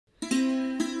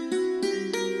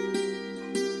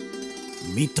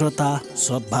मित्रता,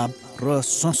 सद्भाव र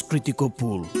संस्कृतिको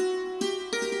पुल।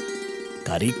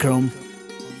 कार्यक्रम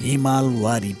हिमाल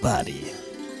वारी पारी।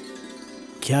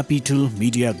 क्यापिटल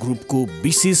मिडिया ग्रुपको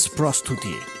विशेष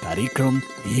प्रस्तुति कार्यक्रम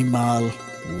हिमाल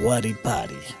वारी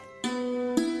पारी।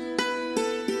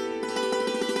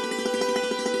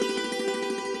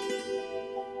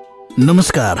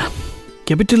 नमस्कार।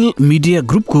 क्यापिटल मिडिया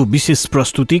ग्रुपको विशेष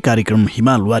प्रस्तुति कार्यक्रम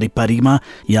हिमाल वारी पारीमा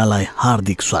यहाँलाई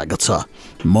हार्दिक स्वागत छ।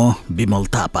 म विमल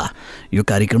थापा। यो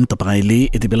कार्यक्रम तपाईले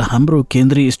यति बेला हाम्रो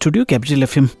केन्द्रीय स्टुडियो क्यापिटल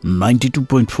एफएम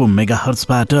 92.4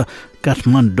 मेगाहर्जबाट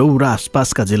काठमाडौँ र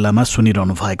आसपासका जिल्लामा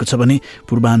सुनिरहनु भएको छ भने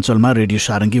पूर्वाञ्चलमा रेडियो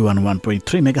सारङ्गी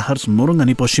 101.3 मेगाहर्ज, मोरङ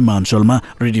अनि पश्चिमाञ्चलमा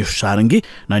रेडियो सारङ्गी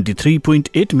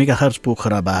 93.8 मेगाहर्ज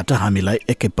पोखराबाट हामीलाई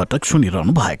एकैपटक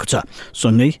सुनिरहनु भएको छ।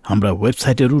 सँगै हाम्रा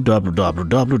वेबसाइटहरू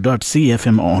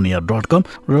www.cfmonair.com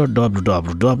र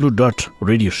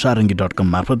www.radiosarangi.com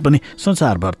मार्फत पनि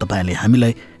संसारभर तपाईले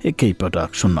हामीलाई एकैपटक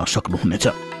सुन्न सक्नुहुनेछ।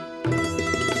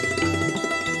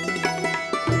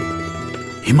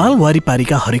 हिमाल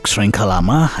वारीपारीका हरेक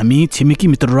श्रृङ्खलामा हामी छिमेकी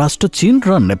मित्र राष्ट्र चीन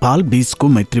र नेपाल बीचको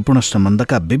मैत्रीपूर्ण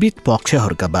सम्बन्धका विविध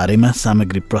पक्षहरूका बारेमा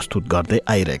सामग्री प्रस्तुत गर्दै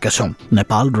आइरहेका छौं।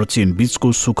 नेपाल र चीन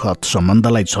बीचको सुखद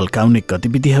सम्बन्धलाई झल्काउने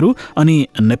गतिविधिहरू अनि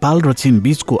नेपाल र चीन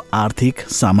बीचको आर्थिक,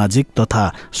 सामाजिक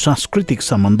तथा सांस्कृतिक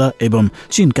सम्बन्ध एवं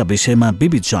चीनका विषयमा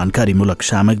विविध जानकारीमूलक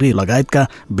सामग्री लगायतका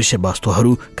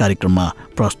विषयवस्तुहरू कार्यक्रममा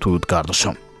प्रस्तुत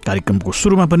गर्दछौं। कार्यक्रमको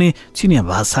सुरुमा पनि चीनिया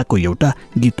भाषाको एउटा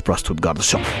गीत प्रस्तुत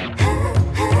गर्दछौं।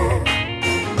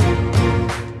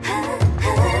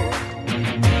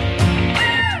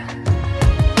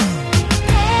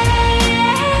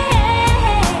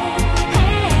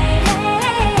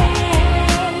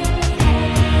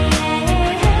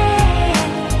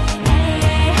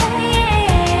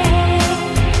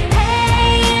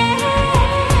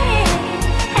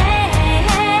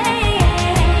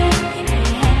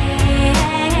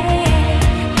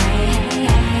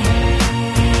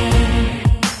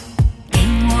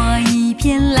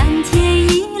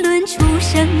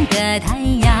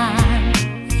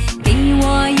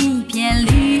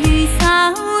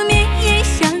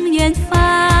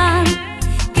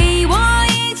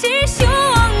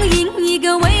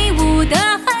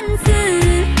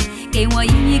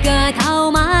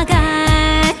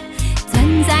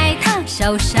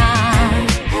 手上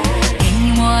给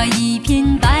我一片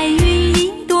白云，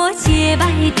一朵洁白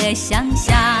的想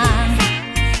象，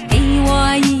给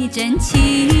我一阵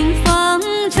清风，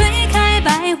吹开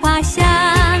百花香，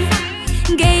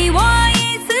给我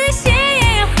一次邂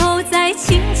逅在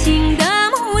青青的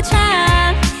牧场，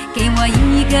给我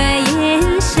一个眼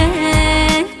神，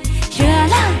热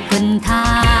浪滚烫。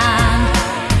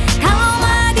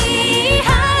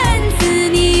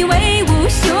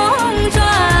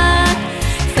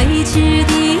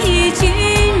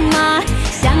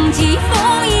疾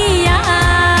风一样，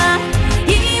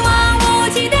一望无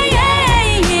际的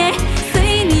原野，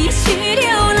随你去流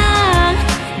浪，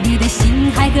你的心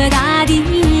海和大地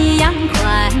一样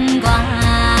宽广。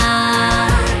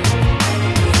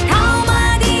套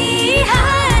马的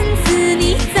汉子，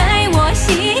你在我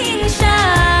心上，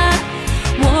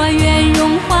我愿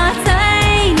融化在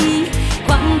你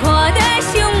广阔的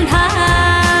胸膛，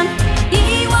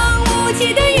一望无际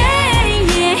的原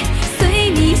野，随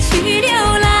你去流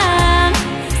浪。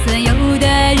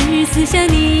日子像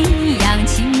你一样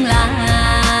晴朗。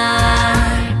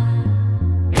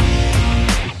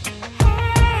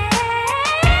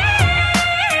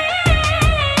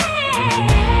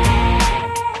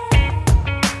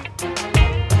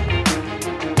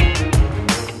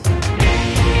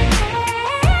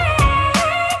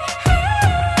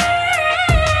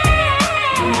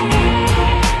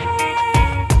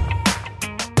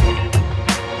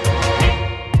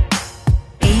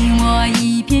给我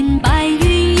一片白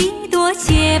云，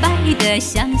洁白的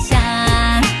想象，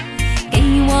给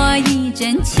我一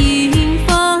阵清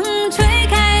风，吹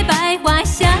开百花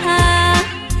香，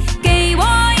给我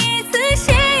一次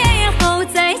邂逅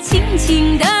在青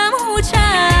青的牧场，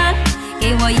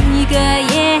给我一个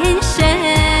眼神，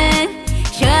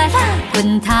热浪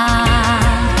滚烫。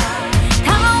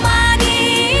套马的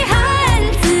汉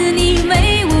子，你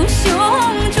威武雄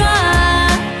壮，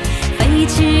飞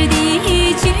驰的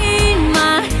骏马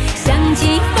像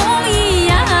疾风一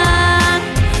样，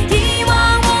一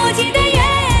望无际的原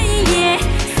野，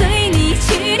随你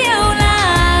去流浪，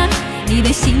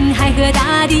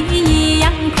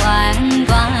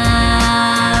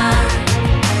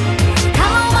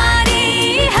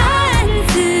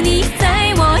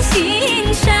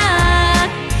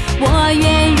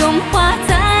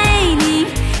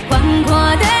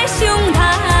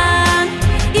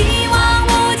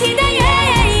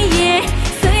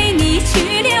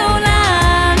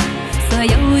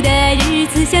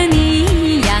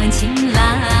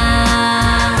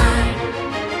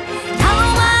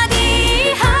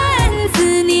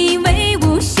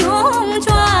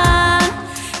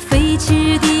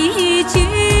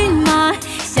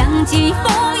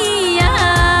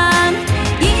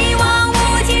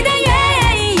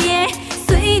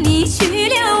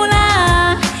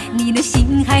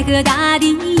大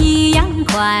地一样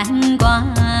宽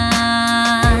广。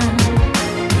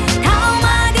套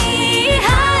马的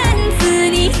汉子，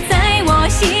你在我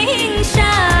心上，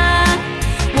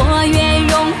我愿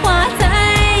融化在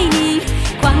你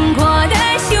宽阔的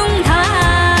胸膛，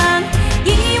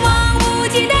一望无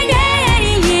际的原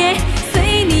野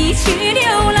随你去流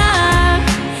浪，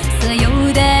所有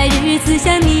的日子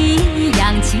像你一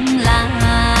样晴朗。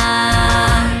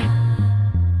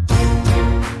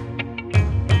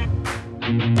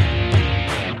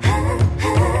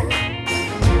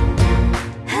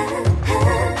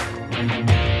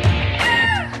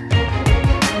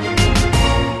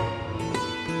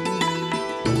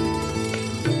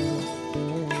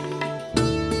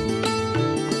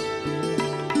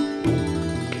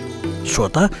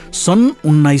श्रोता, सन्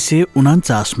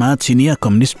 1949 चिनिया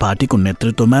कम्युनिस्ट पार्टीको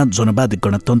नेतृत्वमा जनवादी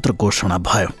गणतन्त्र घोषणा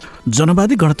भयो।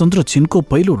 जनवादी गणतन्त्र चीनको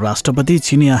पहिलो राष्ट्रपति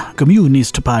चिनिया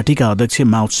कम्युनिस्ट पार्टीका अध्यक्ष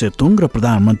माओ त्से-तुङ र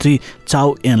प्रधानमन्त्री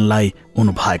चाओ एन-लाई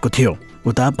हुनुभएको थियो।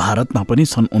 उता भारतमा पनि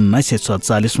सन्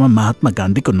 1947 महात्मा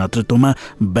गान्धीको नेतृत्वमा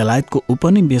बेलायतको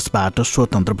उपनिवेशबाट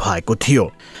स्वतन्त्र भएको थियो।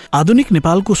 आधुनिक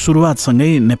नेपालको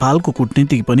सुरुवातसँगै नेपालको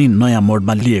कूटनीति पनि नयाँ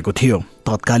मोडमा लिएको थियो।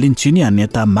 तत्कालीन चिनिया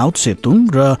नेता माओ त्से-तुङ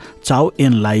र चाओ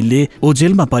एन-लाईले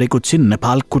ओझेलमा परेको चीन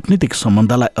नेपाल कूटनीतिक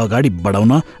सम्बन्धलाई अगाडि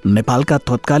बढाउन नेपालका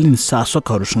तत्कालीन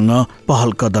शासकहरूसँग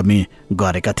पहल कदमी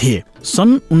गरेका थिए।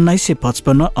 सन्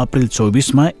 1955 अप्रिल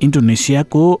 24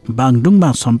 इन्डोनेसियाको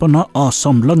बाङडुङमा सम्पन्न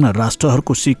असंलग्न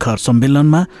राष्ट्रहरूको शिखर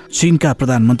सम्मेलनमा चीनका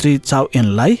प्रधानमन्त्री चाओ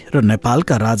एन-लाई र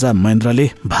नेपालका राजा महेन्द्रले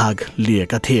भाग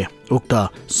लिएका थिए। उक्त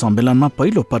सम्मेलनमा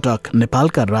पहिलो पटक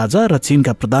नेपालका राजा र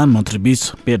चीनका प्रधानमन्त्री बीच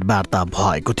भेटवार्ता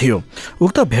भएको थियो।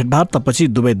 उक्त भेटवार्तापछि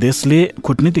दुवै देशले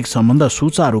कूटनीतिक सम्बन्ध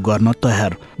सुचारू गर्न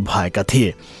तयार भएका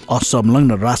थिए।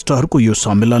 असंलग्न राष्ट्रहरूको यो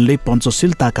सम्मेलनले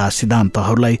पञ्चशीलताका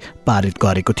सिद्धान्तहरूलाई पारित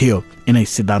गरेको थियो। यिनै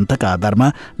सिद्धान्तका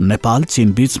आधारमा नेपाल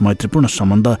चीन बीच मैत्रीपूर्ण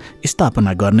सम्बन्ध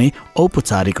स्थापना गर्ने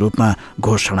औपचारिक रूपमा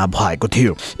घोषणा भएको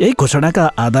थियो। यही घोषणाका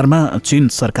आधारमा चीन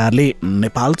सरकारले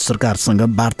नेपाल सरकारसँग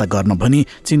वार्ता गर्न भनी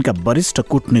चीनका वरिष्ठ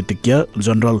कूटनीतिज्ञ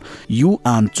जनरल यु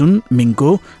आन चुन मिङको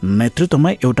नेतृत्वमा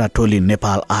एउटा टोली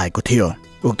नेपाल आएको थियो।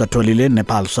 उक्त टोलीले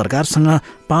नेपाल सरकारसँग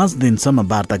 5 दिनसम्म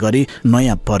वार्ता गरी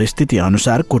नयाँ परिस्थिति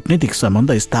अनुसार कूटनीतिक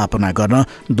सम्बन्ध स्थापना गर्न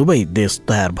दुवै देश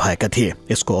तयार भएका थिए।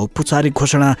 यसको औपचारिक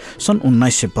घोषणा सन्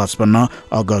 1955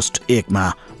 अगस्त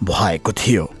 1 भएको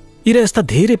थियो। यी र यस्ता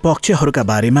धेरै पक्षहरूका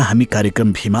बारेमा हामी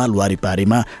कार्यक्रम हिमाल वारी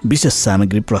पारीमा विशेष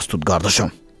सामग्री प्रस्तुत गर्दछौँ।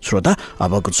 श्रोता,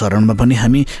 अबको चरणमा पनि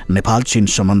हामी नेपाल चीन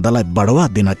सम्बन्धलाई बढावा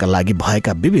दिनका लागि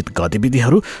भएका विविध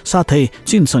गतिविधिहरू साथै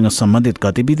चीनसँग सम्बन्धित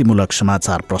गतिविधिमूलक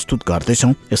समाचार प्रस्तुत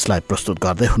गर्दैछौँ। यसलाई प्रस्तुत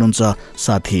गर्दै हुनुहुन्छ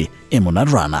साथी यमुना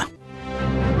राणा।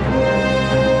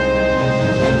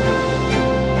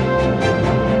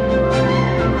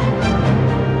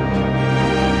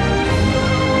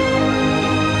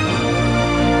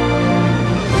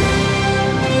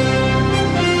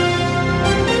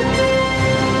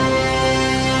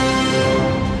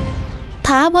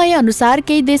 थाहा भए अनुसार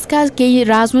केही देशका केही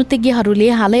राजनीतिज्ञहरूले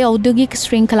हालै औद्योगिक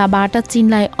श्रृङ्खलाबाट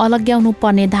चीनलाई अलग्याउनु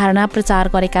पर्ने धारणा प्रचार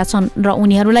गरेका छन् र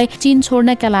उनीहरूलाई चीन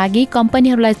छोड्नका लागि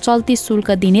कम्पनीहरूलाई चल्ती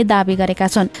शुल्क दिने दावी गरेका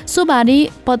छन्। सोमबार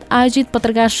आयोजित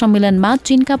पत्रकार सम्मेलनमा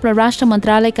चीनका परराष्ट्र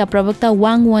मन्त्रालयका प्रवक्ता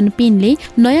वाङ वनपिनले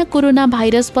नयाँ कोरोना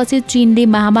भाइरसपछि चीनले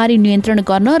महामारी नियन्त्रण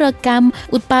गर्न र काम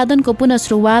उत्पादनको पुनः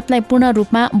सुरुवातलाई पूर्ण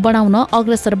रूपमा बढाउन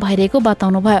अग्रसर भइरहेको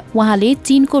बताउनुभयो। उहाँले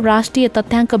चीनको राष्ट्रिय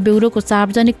तथ्याङ्क ब्युरोको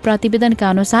सार्वजनिक प्रतिवेदन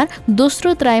अनुसार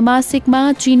दोस्रो त्रैमासिकमा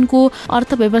चीनको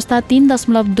अर्थव्यवस्था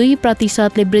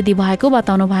 3.2% वृद्धि भएको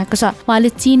बताउनु भएको छ। उहाँले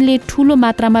चीनले ठूलो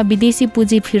मात्रामा विदेशी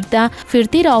पुँजी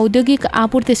फिर्ती र औद्योगिक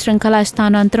आपूर्ति श्रृङ्खला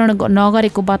स्थानान्तरण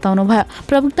नगरेको बताउनु भयो।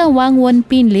 प्रवक्ता वाङ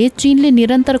वनपिनले चीनले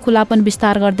निरन्तर खुलापन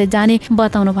विस्तार गर्दै जाने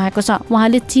बताउनु भएको छ।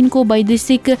 उहाँले चीनको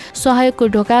वैदेशिक सहयोगको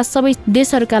ढोका सबै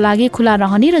देशहरूका लागि खुला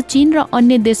रहने र चीन र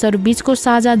अन्य देशहरू बीचको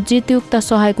साझा जितयुक्त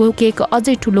सहयोगको केक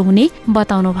अझै ठूलो हुने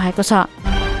बताउनु भएको छ।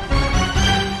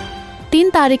 3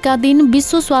 तारिकका दिन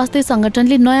विश्व स्वास्थ्य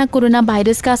संगठनले नयाँ कोरोना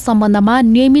भाइरसका सम्बन्धमा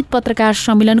नियमित पत्रकार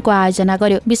सम्मेलनको आयोजना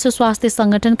गर्यो। विश्व स्वास्थ्य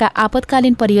संगठनका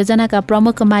आपतकालीन परियोजनाका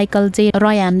प्रमुख माइकल जे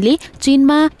रयानले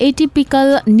चीनमा एटिपिकल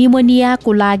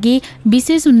निमोनियाको लागि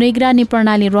विशेष निगरानी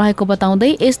प्रणाली रहेको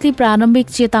बताउँदै यसले प्रारम्भिक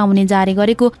चेतावनी जारी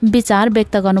गरेको विचार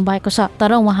व्यक्त गर्नुभएको छ।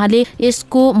 तर उहाँले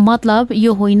यसको मतलब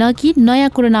यो होइन कि नयाँ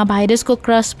कोरोना भाइरसको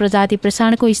क्रस प्रजाति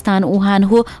प्रसारणको स्थान वुहान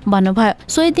हो भन्नुभयो।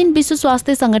 सोही दिन विश्व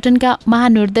स्वास्थ्य संगठनका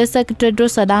महानिर्देशक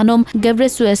टेड्रोस अधानोम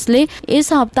गेब्रेसुएसले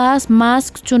यस हप्ता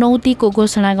मास्क चुनौतीको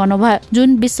घोषणा गर्नुभयो,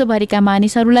 जुन विश्वभरिका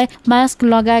मानिसहरूलाई मास्क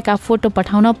लगाएका फोटो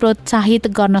पठाउन प्रोत्साहित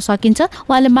गर्न सकिन्छ।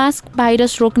 उहाँले मास्क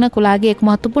भाइरस रोक्नको लागि एक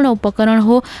महत्त्वपूर्ण उपकरण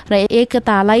हो र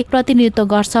एकतालाई प्रतिनिधित्व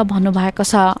गर्छ भन्नुभएको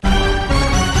छ।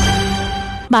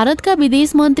 भारतका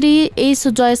विदेश मन्त्री एस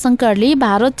जयशंकरले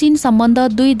भारत चीन सम्बन्ध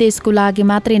दुई देशको लागि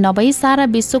मात्रै नभई सारा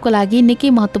विश्वको लागि निकै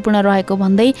महत्त्वपूर्ण रहेको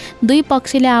भन्दै दुई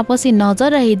पक्षले आपसी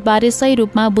नजर र हितबारे सही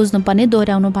रूपमा बुझ्नुपर्ने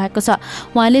दोहोर्याउनु भएको छ।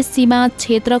 उहाँले सीमा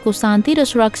क्षेत्रको शान्ति र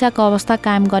सुरक्षाको अवस्था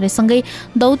कायम गरेसँगै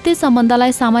दौत्य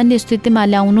सम्बन्धलाई सामान्य स्थितिमा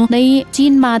ल्याउनु नै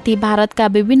चीनमाथि भारतका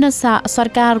विभिन्न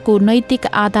सरकारको नैतिक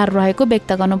आधार रहेको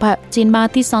व्यक्त गर्नुभयो।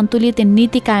 चीनमाथि सन्तुलित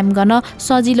नीति कायम गर्न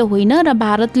सजिलो होइन र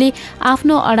भारतले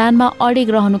आफ्नो अडानमा अडेग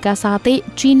रहनुका साथै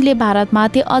चीनले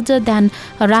भारतमाथि अझ ध्यान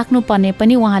राख्नुपर्ने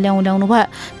पनि उहाँले औल्याउनु भयो।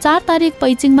 4 तारिक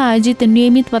पैचिङमा आयोजित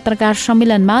नियमित पत्रकार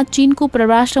सम्मेलनमा चीनको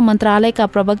परराष्ट्र मन्त्रालयका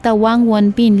प्रवक्ता वाङ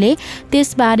वनपिनले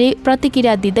त्यसबारे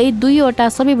प्रतिक्रिया दिँदै दुईवटा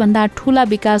सबैभन्दा ठूला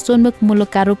विकासोन्मुख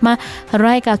मुलुकका रूपमा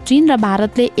रहेका चीन र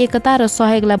भारतले एकता र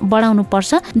सहयोगलाई बढाउनु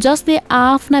पर्छ, जसले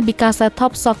आफ्ना विकासलाई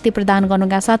थप शक्ति प्रदान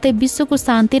गर्नुका साथै विश्वको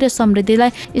शान्ति र समृद्धिलाई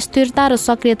स्थिरता र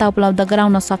सक्रियता उपलब्ध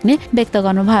गराउन सक्ने व्यक्त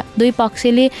गर्नुभयो। दुई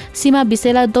पक्षले सीमा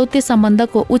विषयलाई दौत्य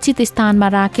सम्बन्धको उचित स्थानमा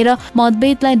राखेर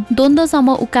मतभेदलाई द्वन्द्वसम्म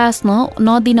उकास्न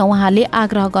नदिन उहाँले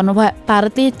आग्रह गर्नुभयो।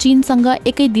 भारतले चीनसँग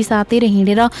एकै दिशातिर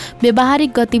हिँडेर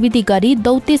व्यावहारिक गतिविधि गरी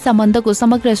दौत्य सम्बन्धको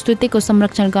समग्र स्थितिको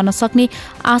संरक्षण गर्न सक्ने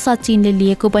आशा चीनले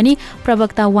लिएको पनि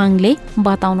प्रवक्ता वाङले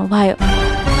बताउनुभयो।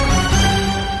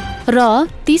 र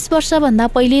 30 वर्षभन्दा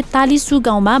पहिले तालिसु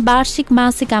गाउँमा वार्षिक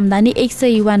मासिक आम्दानी 100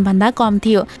 युवान भन्दा कम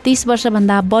थियो। 30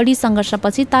 वर्षभन्दा बढी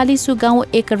सङ्घर्षपछि तालिसु गाउँ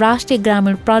एक राष्ट्रिय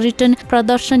ग्रामीण पर्यटन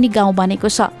प्रदर्शनी गाउँ बनेको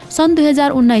छ। सन्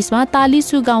 2019 मा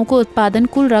तालिसु गाउँको उत्पादन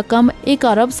कुल रकम 1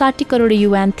 अरब 60 करोड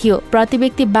युवान थियो। प्रति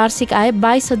व्यक्ति वार्षिक आय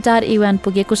 22,000 युवान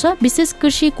पुगेको छ। विशेष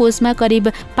कृषि कोषमा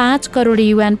करिब 5 करोड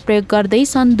युवान प्रयोग गर्दै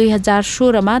सन्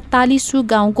 2016 मा तालिसु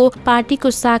गाउँको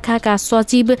पार्टीको शाखाका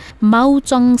सचिव माउ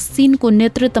चङ सिनको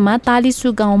नेतृत्वमा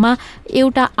तालिसु गाउँमा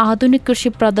एउटा आधुनिक कृषि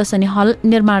प्रदर्शनी हल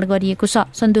निर्माण गरिएको छ।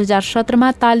 सन् 2017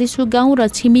 मा तालिसु गाउँ र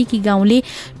छिमेकी गाउँले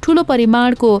ठूलो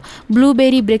परिमाणको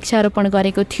ब्लुबेरी वृक्षारोपण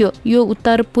गरेको थियो। यो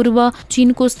उत्तर पूर्व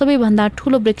चीनको सबैभन्दा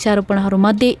ठूलो वृक्षारोपणहरू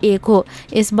मध्ये एक हो।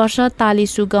 यस वर्ष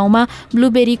तालिसु गाउँमा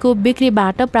ब्लुबेरीको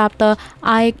बिक्रीबाट प्राप्त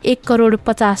आय 1 करोड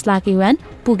 50 लाख युवान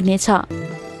पुग्नेछ।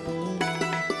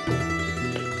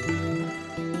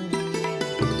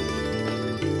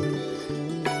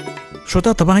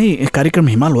 श्रोता, तपाईँ कार्यक्रम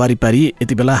हिमाल वारिपारी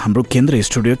यति बेला हाम्रो केन्द्रीय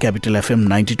स्टुडियो क्यापिटल एफएम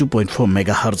 92.4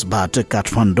 मेगाहर्जबाट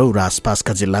काठमाडौँ र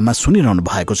आसपासका जिल्लामा सुनिरहनु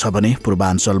भएको छ भने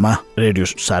पूर्वाञ्चलमा रेडियो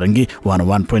सारङ्गी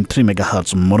 101.3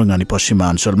 मेगाहर्ज मोरङ अनि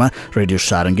पश्चिमाञ्चलमा रेडियो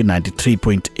सारङ्गी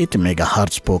 93.8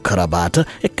 मेगाहर्ज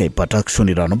पोखराबाट एकैपटक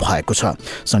सुनिरहनु भएको छ।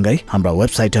 सँगै हाम्रा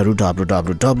वेबसाइटहरू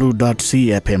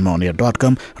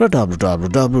www.cfmonier.com र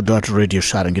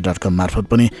www.radiosarangi.com मार्फत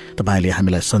पनि तपाईँले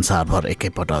हामीलाई संसारभर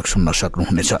एकैपटक सुन्न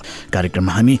सक्नुहुनेछ।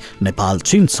 कार्यक्रममा हामी नेपाल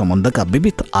चीन सम्बन्धका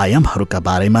विविध आयामहरूका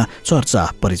बारेमा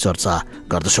चर्चा परिचर्चा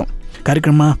गर्दछौँ।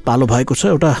 कार्यक्रममा पालो भएको छ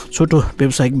एउटा छोटो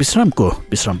व्यावसायिक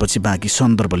विश्रामपछि बाँकी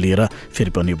सन्दर्भ लिएर फेरि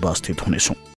पनि उपस्थित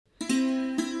हुनेछौँ।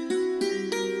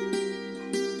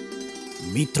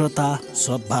 मित्रता,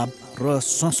 सद्भाव र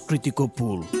संस्कृतिको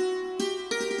पुल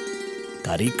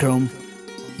कार्यक्रम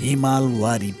हिमाल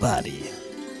वारिपारी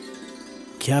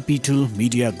क्यापिटल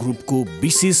मिडिया ग्रुपको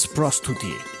विशेष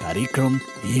प्रस्तुति कार्यक्रम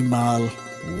हिमाल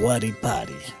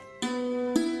वारिपारी।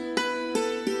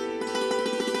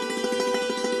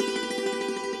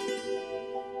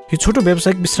 यो छोटो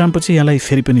व्यावसायिक विश्रामपछि यहाँलाई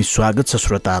फेरि पनि स्वागत छ।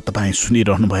 श्रोता, तपाईँ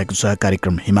सुनिरहनु भएको छ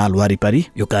कार्यक्रम हिमाल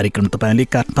वारिपारी। यो कार्यक्रम तपाईँले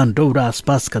काठमाडौँ र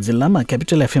आसपासका जिल्लामा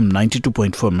क्यापिटल एफएम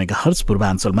 92.4 मेगाहर्ज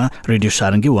पूर्वाञ्चलमा रेडियो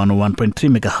सारङ्गी 101.3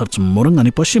 मेगाहर्ज मोरङ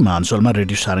अनि पश्चिमाञ्चलमा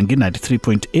रेडियो सारङ्गी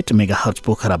 93.8 मेगाहर्ज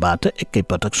पोखराबाट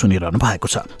एकैपटक सुनिरहनु भएको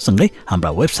छ। सँगै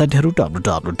हाम्रा वेबसाइटहरू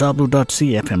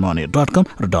www.cfmonier.com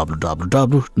र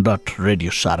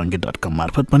www.radiosarangi.com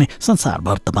मार्फत पनि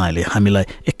संसारभर तपाईँले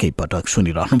हामीलाई एकैपटक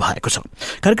सुनिरहनु भएको छ।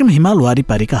 कार्यक्रम हिमाल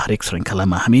वारिपारीका हरेक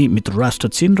श्रृङ्खलामा हामी मित्र राष्ट्र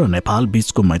चीन र नेपाल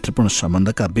बीचको मैत्रीपूर्ण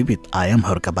सम्बन्धका विविध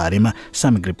आयामहरूका बारेमा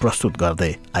सामग्री प्रस्तुत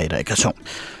गर्दै आइरहेका छौँ।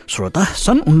 श्रोता,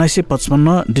 सन्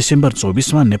 1955 डिसेम्बर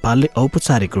 24 मा नेपालले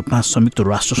औपचारिक रूपमा संयुक्त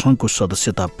राष्ट्रसङ्घको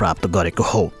सदस्यता प्राप्त गरेको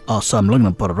हो।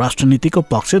 असंलग्न परराष्ट्र नीतिको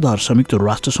पक्षधर संयुक्त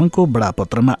राष्ट्रसङ्घको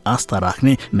बडापत्रमा आस्था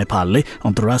राख्ने नेपालले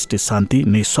अन्तर्राष्ट्रिय शान्ति,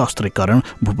 निशस्त्रीकरण,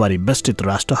 भूपरिवेष्टित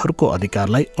राष्ट्रहरूको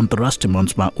अधिकारलाई अन्तर्राष्ट्रिय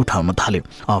मञ्चमा उठाउन थाल्यो।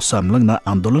 असंलग्न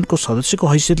आन्दोलनको सदस्यको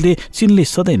हैसियतले चीनले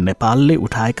सधैँ नेपालले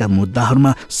उठाएका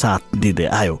मुद्दाहरूमा साथ दिँदै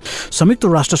आयो। संयुक्त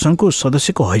राष्ट्रसङ्घको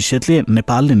सदस्यको हैसियतले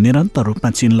नेपालले निरन्तर रूपमा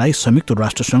चीनलाई संयुक्त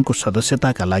राष्ट्रसङ्घको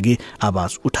सदस्यताका लागि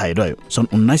आवाज उठाइरह्यो। सन्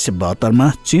 1972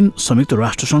 मा चीन संयुक्त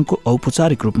राष्ट्रसङ्घको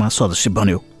औपचारिक रूपमा सदस्य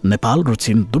बन्यो। नेपाल र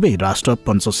चीन दुवै राष्ट्र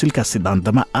पञ्चशीलका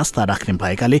सिद्धान्तमा आस्था राख्ने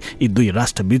भएकाले यी दुई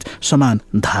राष्ट्रबीच समान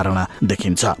धारणा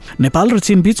देखिन्छ। नेपाल र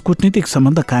चीनबीच कूटनीतिक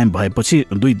सम्बन्ध कायम भएपछि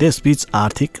दुई देशबीच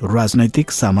आर्थिक,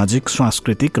 राजनैतिक, सामाजिक,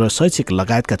 सांस्कृतिक र शैक्षिक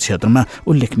लगायतका क्षेत्रमा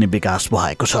उल्लेखनीय विकास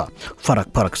भएको छ। फरक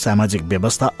फरक सामाजिक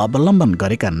व्यवस्था अवलम्बन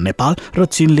गरेका नेपाल र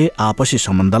चीनले आपसी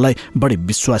सम्बन्धलाई बढी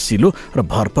विश्वासिलो र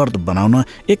भरपर्दो बनाउन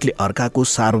एकले अर्काको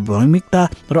सार्वभौमिकता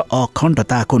र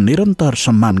अखण्डताको निरन्तर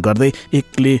सम्मान गर्दै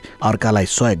एकले अर्कालाई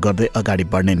सहयोग गर्दै अगाडि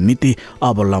बढ्ने नीति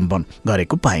अवलम्बन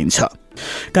गरेको पाइन्छ।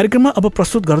 कार्यक्रममा अब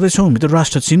प्रस्तुत गर्दैछौँ मित्र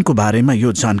राष्ट्र चीनको बारेमा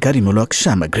यो जानकारीमूलक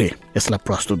सामग्री। यसलाई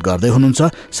प्रस्तुत गर्दै हुनुहुन्छ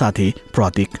साथी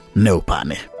प्रतीक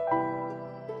नेउपाने।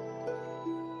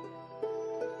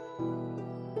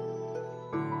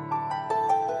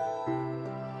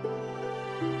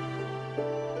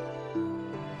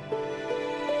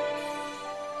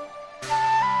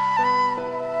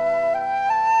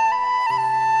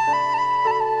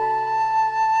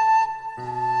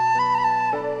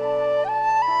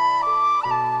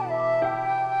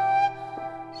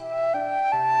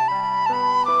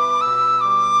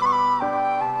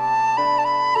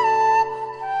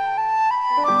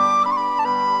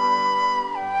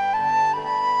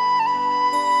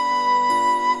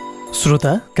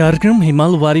 श्रोता, कार्यक्रम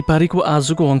हिमाल वारी पारीको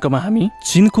आजको अङ्कमा हामी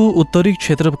चीनको उत्तरी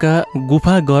क्षेत्रका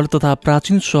गुफाघर तथा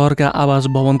प्राचीन सहरका आवास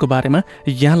भवनको बारेमा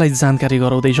यहाँलाई जानकारी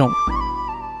गराउँदैछौँ।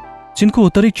 चीनको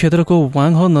उत्तरी क्षेत्रको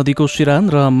वाङह नदीको सिरान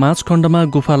र माझखण्डमा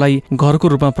गुफालाई घरको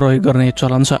रूपमा प्रयोग गर्ने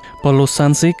चलन छ। पल्लो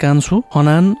सान्से, कान्सु,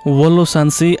 हनान, वल्लो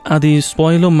सान्से आदि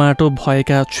पहेँलो माटो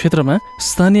भएका क्षेत्रमा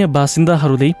स्थानीय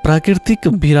बासिन्दाहरूले प्राकृतिक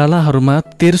भिरालाहरूमा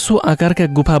तेर्सो आकारका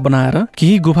गुफा बनाएर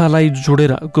केही गुफालाई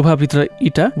जोडेर गुफाभित्र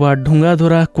इटा वा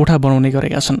ढुङ्गाद्वारा कोठा बनाउने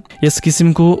गरेका छन्। यस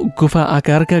किसिमको गुफा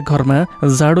आकारका घरमा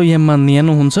जाडो याममा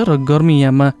न्यानो हुन्छ र गर्मी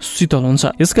याममा शीतल हुन्छ।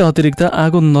 यसका अतिरिक्त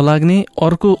आगो नलाग्ने,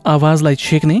 अर्को आवाजलाई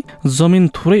छेक्ने, जमिन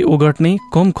थोरै ओगट्ने,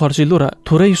 कम खर्चिलो र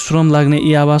थोरै श्रम लाग्ने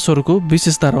यी आवासहरूको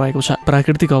विशेषता रहेको छ।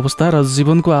 प्राकृतिक अवस्था र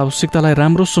जीवनको आवश्यकतालाई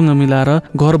राम्रोसँग मिलाएर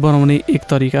घर बनाउने एक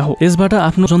तरिका हो। यसबाट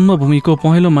आफ्नो जन्मभूमिको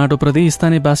पहेँलो माटोप्रति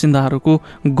स्थानीय बासिन्दाहरूको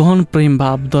गहन प्रेम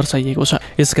भाव दर्शाइएको छ।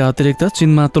 यसका अतिरिक्त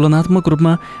चीनमा तुलनात्मक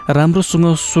रूपमा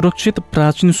राम्रोसँग सुरक्षित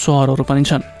प्राचीन सहरहरू पनि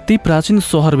छन्। ती प्राचीन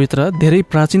सहरभित्र धेरै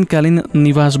प्राचीनकालीन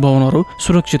निवास भवनहरू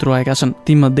सुरक्षित रहेका छन्।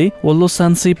 तीमध्ये वल्लो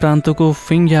सान्से प्रान्तको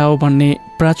फिङयाओ भन्ने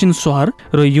प्राचीन सहर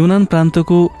र युनान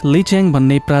प्रान्तको लिच्याङ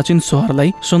भन्ने प्राचीन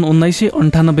सहरलाई सन्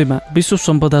 1998 मा विश्व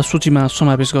सम्पदा सूचीमा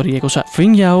समावेश गरिएको छ।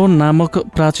 फिङयाओ नामक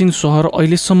प्राचीन सहर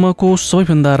अहिलेसम्मको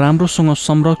सबैभन्दा राम्रोसँग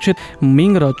संरक्षित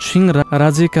मिङ र छिङ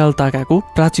राज्यकाल ताकाको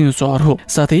प्राचीन सहर हो।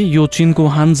 साथै यो चीनको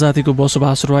हान जातिको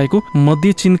बसोबास रहेको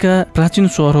मध्य चीनका प्राचीन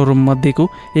सहरहरू मध्येको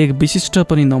एक विशिष्ट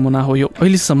पनि नमुना हो। यो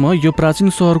अहिलेसम्म यो प्राचीन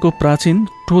सहरको प्राचीन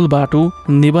टोल बाटो,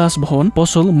 निवास भवन,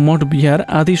 पसल, मठ विहार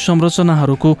आदि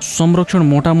संरचनाहरूको संरक्षण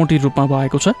मोटामोटी रूपमा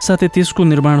भएको छ। साथै त्यसको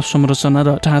निर्माण संरचना र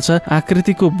ढाँचा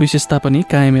आकृतिको विशेषता पनि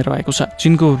कायमै रहेको छ।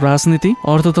 चीनको राजनीति,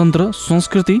 अर्थतन्त्र,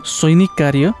 संस्कृति, सैनिक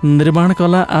कार्य, निर्माण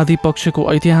कला आदि पक्षको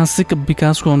ऐतिहासिक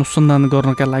विकासको अनुसन्धान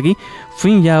गर्नका लागि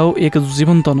फिङयाओ एक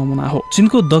जीवन्त नमुना हो।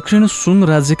 चीनको दक्षिण सुङ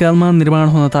राज्यकालमा निर्माण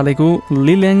हुन थालेको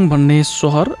लिल्याङ भन्ने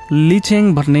सहर,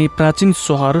 लिच्याङ भन्ने प्राचीन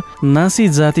सहर नासी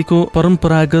जातिको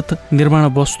परम्परागत निर्माण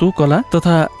वस्तुकला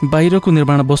तथा बाहिरको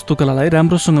निर्माण वस्तुकलालाई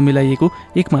राम्रोसँग मिलाइएको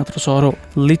एकमात्र सहर हो।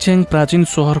 लिच्याङ प्राचीन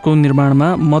सहरको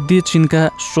निर्माणमा मध्य चीनका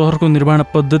सहरको निर्माण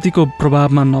पद्धतिको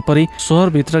प्रभावमा नपरी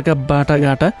सहरभित्रका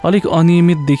बाटाघाटा अलिक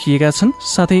अनियमित देखिएका छन्।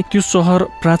 साथै त्यो सहर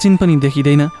प्राचीन पनि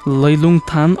देखिँदैन। लैलुङ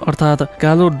थान अर्थात्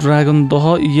कालो ड्रागन दह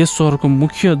यस सहरको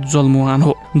मुख्य जलमुहान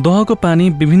हो। दहको पानी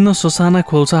विभिन्न ससाना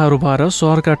खोल्साहरू भएर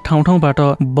सहरका ठाउँ ठाउँबाट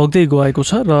बग्दै गएको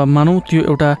छ र मानौ त्यो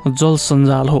एउटा जल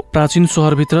सञ्जाल हो। प्राचीन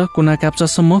सहरभित्र कुना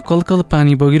काप्चासम्म कलकल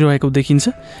पानी बगिरहेको देखिन्छ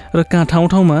र ठाउँ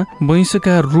ठाउँमा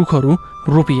बैंसका रुखहरू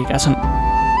रोपिएका छन्।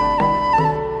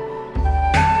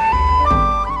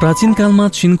 प्राचीनकालमा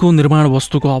चीनको निर्माण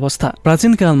वस्तुको अवस्था।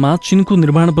 प्राचीनकालमा चीनको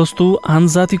निर्माण वस्तु हान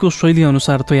जातिको शैली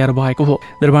अनुसार तयार भएको हो।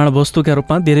 निर्माण वस्तुका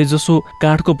रूपमा धेरैजसो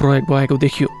काठको प्रयोग भएको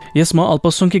देखियो। यसमा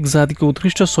अल्पसंख्यक जातिको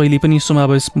उत्कृष्ट शैली पनि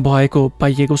समावेश भएको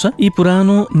पाइएको छ। यी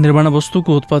पुरानो निर्माण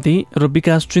वस्तुको उत्पत्ति र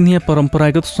विकास चीनिया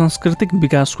परम्परागत सांस्कृतिक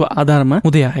विकासको आधारमा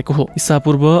हुँदै आएको हो।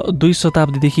 ईसापूर्व 2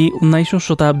 शताब्दीदेखि 19औं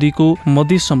शताब्दीको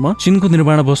मध्यसम्म चीनको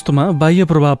निर्माण वस्तुमा बाह्य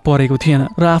प्रभाव परेको थिएन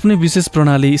र आफ्नै विशेष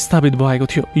प्रणाली स्थापित भएको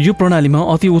थियो। यो प्रणालीमा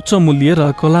अति उच्च मूल्य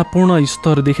र कलापूर्ण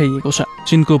स्तर देखाइएको छ।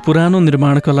 चीनको पुरानो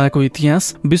निर्माण कलाको इतिहास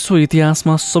विश्व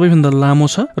इतिहासमा सबैभन्दा लामो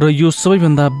छ र यो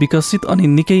सबैभन्दा विकसित अनि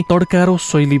निकै तड्कारो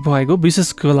शैली भएको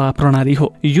विशेष कला प्रणाली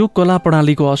हो। यो कला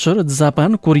प्रणालीको असर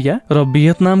जापान, कोरिया र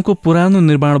भियतनामको पुरानो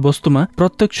निर्माण वस्तुमा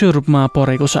प्रत्यक्ष रूपमा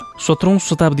परेको छ। 17औं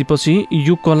शताब्दीपछि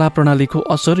यो कला प्रणालीको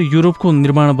असर युरोपको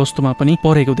निर्माण वस्तुमा पनि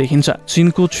परेको देखिन्छ।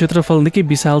 चीनको क्षेत्रफल निकै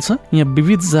विशाल छ। यहाँ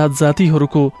विविध जात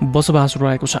जातिहरूको बसोबास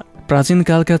रहेको छ। प्राचीन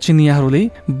कालका चिनियाहरूले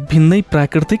भिन्नै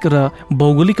प्राकृतिक र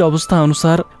भौगोलिक अवस्था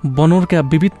अनुसार बनोटका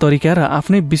विविध तरिका र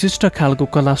आफ्नै विशिष्ट खालको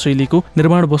कला शैलीको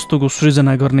निर्माण वस्तुको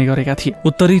सृजना गर्ने गरेका थिए।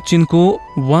 उत्तरी चीनको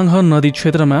वाङह नदी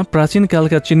क्षेत्रमा प्राचीन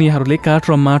कालका चिनियाहरूले काठ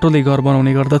र माटोले घर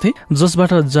बनाउने गर्दथे,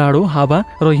 जसबाट जाडो, हावा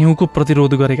र हिउँको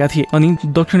प्रतिरोध गरेका थिए। अनि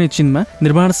दक्षिणी चीनमा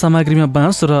निर्माण सामग्रीमा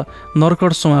बाँस र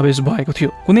नर्कड समावेश भएको थियो।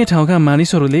 कुनै ठाउँका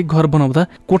मानिसहरूले घर बनाउँदा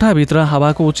कोठाभित्र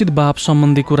हावाको उचित भाव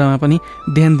सम्बन्धी कुरामा पनि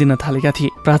ध्यान दिन थालेका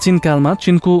थिए। प्राचीन कालमा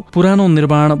चीनको पुरानो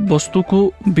निर्माण वस्तुको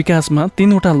विकासमा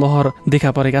 3वटा लहर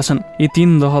देखा परेका छन्। यी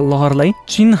 3 लहरलाई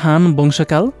चीन हान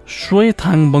वंशकाल,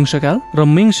 श्वेथाङ वंशकाल र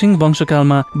मिङसिङ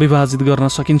वंशकालमा विभाजित गर्न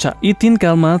सकिन्छ। यी 3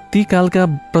 कालमा ती कालका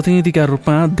प्रतिनिधिका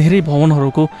रूपमा धेरै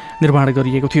भवनहरूको निर्माण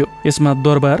गरिएको थियो। यसमा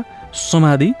दरबार,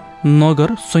 समाधि,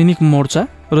 नगर, सैनिक मोर्चा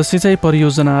र सिँचाइ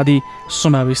परियोजना आदि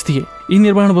समावेश थिए। यी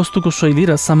निर्माण वस्तुको शैली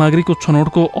र सामग्रीको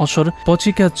छनौटको असर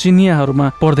पछिका चिनियाहरूमा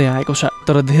पर्दै आएको छ।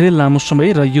 तर धेरै लामो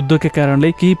समय र युद्धका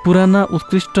कारणले केही पुराना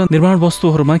उत्कृष्ट निर्माण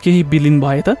वस्तुहरूमा केही विलीन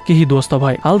भए त केही ध्वस्त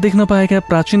भए। हाल देख्न पाएका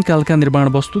प्राचीन कालका निर्माण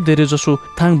वस्तु धेरैजसो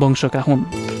थाङ वंशका हुन्।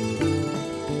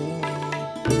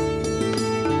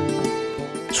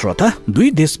 श्रोता, दुई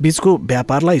देशबीचको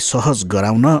व्यापारलाई सहज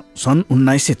गराउन सन्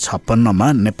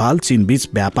 1956मा नेपाल चीन बीच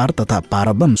व्यापार तथा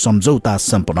पारवम सम्झौता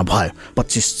सम्पन्न भयो।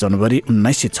 25 जनवरी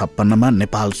 1956मा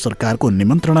नेपाल सरकारको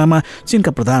निमन्त्रणामा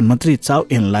चीनका प्रधानमन्त्री चाउ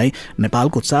एनलाई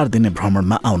नेपालको 4 दिने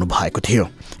भ्रमणमा आउनु भएको थियो।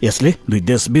 यसले दुई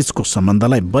देशबीचको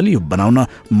सम्बन्धलाई बलियो बनाउन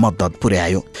मद्दत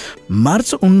पुर्यायो।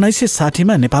 मार्च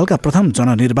 1960मा नेपालका प्रथम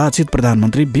जननिर्वाचित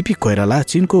प्रधानमन्त्री बीपी कोइराला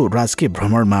चीनको राजकीय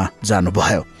भ्रमणमा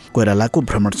जानुभयो। कोइरालाको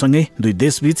भ्रमणसँगै दुई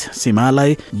देशबीच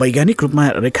सीमालाई वैज्ञानिक रूपमा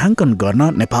रेखाङ्कन गर्न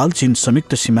नेपाल चीन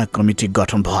संयुक्त सीमा कमिटी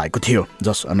गठन भएको थियो,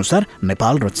 जस अनुसार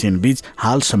नेपाल र चीन बीच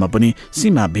हालसम्म पनि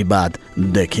सीमा विवाद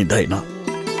देखिँदैन।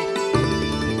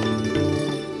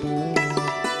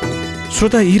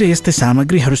 श्रोता, यी र यस्तै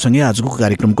सामग्रीहरूसँगै आजको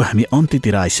कार्यक्रमको हामी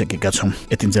अन्त्यतिर आइसकेका छौँ।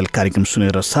 यतिन्जेल कार्यक्रम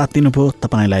सुनेर साथ दिनुभयो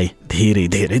तपाईँलाई धेरै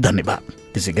धेरै धन्यवाद।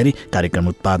 त्यसै गरी कार्यक्रम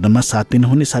उत्पादनमा साथ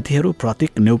दिनुहुने साथीहरू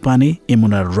प्रतीक न्यौपाने,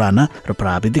 यमुना राणा र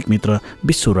प्राविधिक मित्र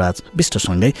विश्वराज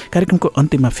विष्टसँगै कार्यक्रमको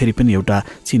अन्त्यमा फेरि पनि एउटा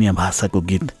चिनिया भाषाको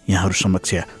गीत यहाँहरू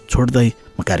समक्ष छोड्दै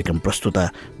म कार्यक्रम प्रस्तुता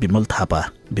विमल थापा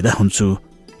बिदा हुन्छु।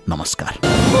 नमस्कार।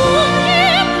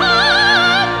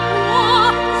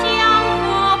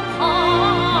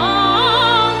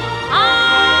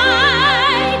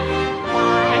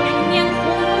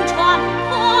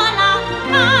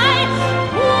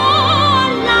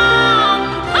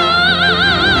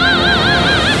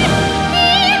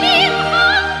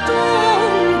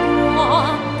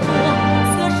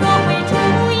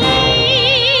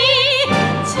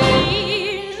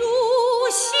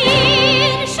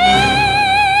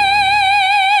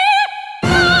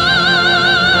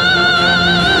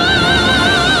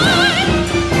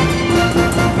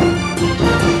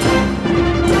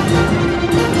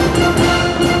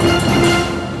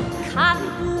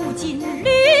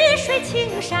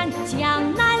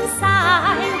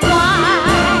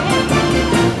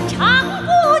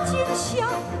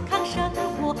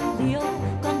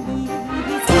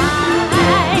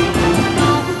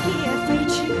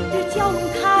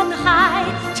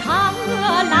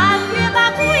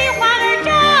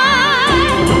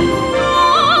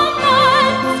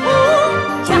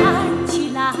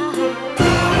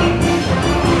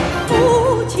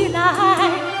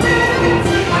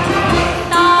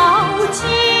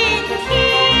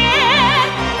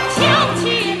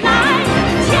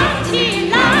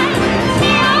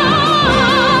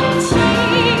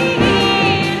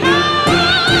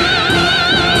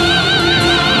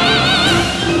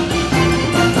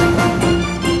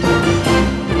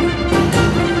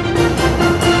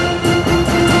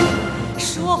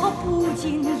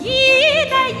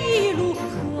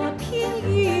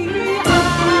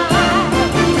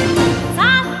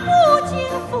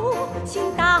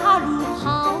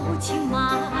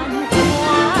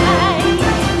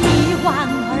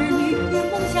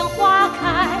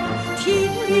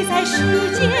世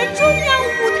界中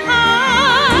央。